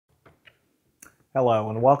Hello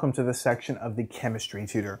and welcome to this section of the Chemistry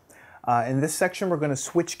Tutor. In this section we're going to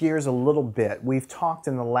switch gears a little bit. We've talked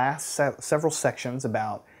in the last several sections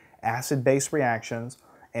about acid-base reactions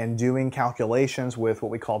and doing calculations with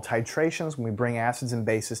what we call titrations when we bring acids and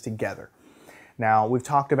bases together. Now we've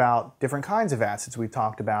talked about different kinds of acids. We've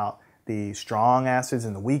talked about the strong acids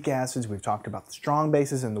and the weak acids. We've talked about the strong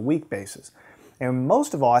bases and the weak bases. And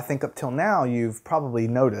most of all, I think up till now, you've probably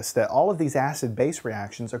noticed that all of these acid-base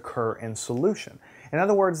reactions occur in solution. In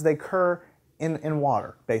other words, they occur in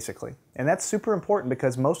water, basically. And that's super important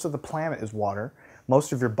because most of the planet is water,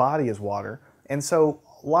 most of your body is water, and so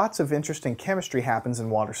lots of interesting chemistry happens in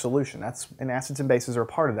water solution. And acids and bases are a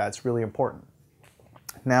part of that. It's really important.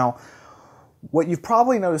 Now, what you've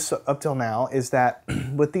probably noticed up till now is that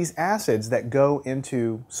with these acids that go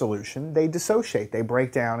into solution, they dissociate, they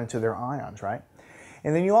break down into their ions, right?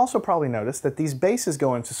 And then you also probably notice that these bases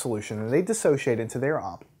go into solution and they dissociate into their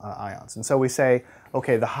ions. And so we say,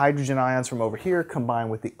 okay, the hydrogen ions from over here combine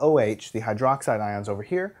with the OH, the hydroxide ions over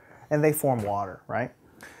here, and they form water, right?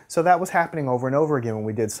 So that was happening over and over again when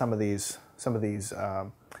we did some of these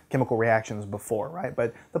chemical reactions before, right?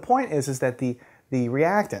 But the point is that the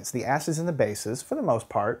reactants, the acids and the bases, for the most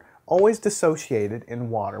part, always dissociated in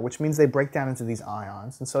water, which means they break down into these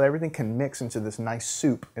ions, and so everything can mix into this nice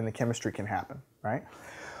soup and the chemistry can happen, right?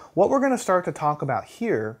 What we're going to start to talk about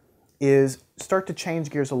here is start to change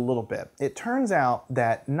gears a little bit. It turns out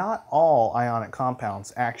that not all ionic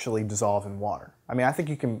compounds actually dissolve in water. I mean, I think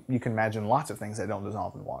you can imagine lots of things that don't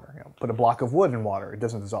dissolve in water. You know, put a block of wood in water, it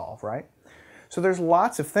doesn't dissolve, right? So there's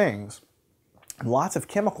lots of things, lots of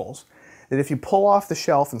chemicals that if you pull off the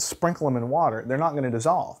shelf and sprinkle them in water, they're not going to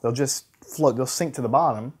dissolve. They'll just float, they'll sink to the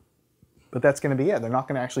bottom, but that's going to be it. They're not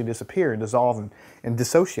going to actually disappear and dissolve and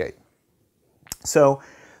dissociate. So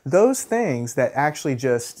those things that actually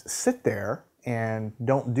just sit there and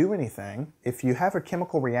don't do anything, if you have a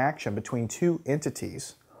chemical reaction between two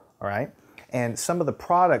entities, all right, and some of the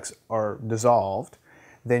products are dissolved,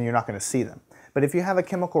 then you're not going to see them. But if you have a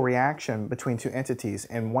chemical reaction between two entities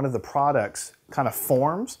and one of the products kind of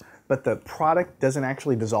forms, but the product doesn't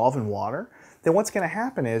actually dissolve in water, then what's going to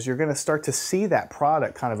happen is you're going to start to see that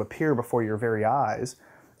product kind of appear before your very eyes,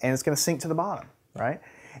 and it's going to sink to the bottom, right?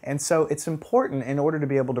 And so it's important in order to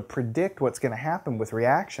be able to predict what's going to happen with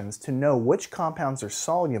reactions to know which compounds are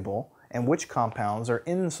soluble and which compounds are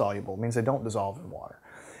insoluble. It means they don't dissolve in water.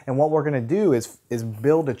 And what we're going to do is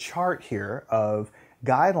build a chart here of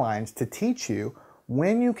guidelines to teach you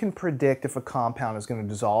when you can predict if a compound is going to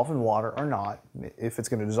dissolve in water or not. If it's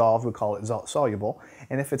going to dissolve, we call it soluble.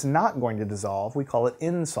 And if it's not going to dissolve, we call it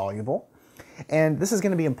insoluble. And this is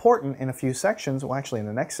going to be important in a few sections, well actually in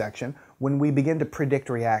the next section, when we begin to predict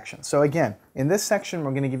reactions. So again, in this section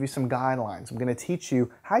we're going to give you some guidelines. I'm going to teach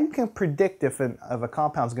you how you can predict if a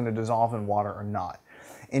compound is going to dissolve in water or not.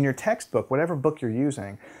 In your textbook, whatever book you're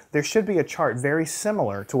using, there should be a chart very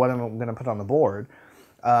similar to what I'm going to put on the board.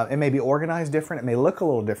 It may be organized different, it may look a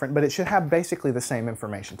little different, but it should have basically the same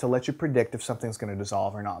information to let you predict if something's going to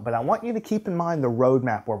dissolve or not. But I want you to keep in mind the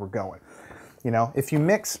roadmap where we're going. You know, if you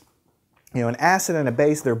mix, an acid and a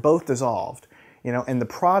base, they're both dissolved, and the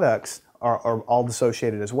products are all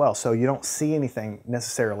dissociated as well. So you don't see anything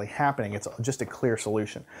necessarily happening. It's just a clear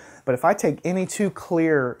solution. But if I take any two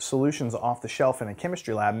clear solutions off the shelf in a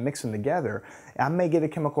chemistry lab and mix them together, I may get a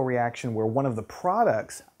chemical reaction where one of the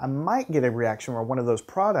products, I might get a reaction where one of those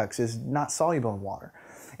products is not soluble in water.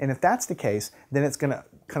 And if that's the case, then it's going to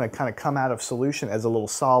kind of come out of solution as a little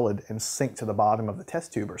solid and sink to the bottom of the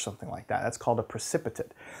test tube or something like that. That's called a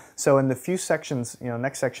precipitate. So in the few sections,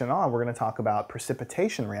 next section on, we're going to talk about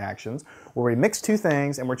precipitation reactions, where we mix two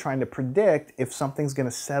things and we're trying to predict if something's going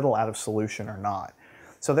to settle out of solution or not.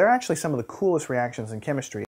 So they're actually some of the coolest reactions in chemistry.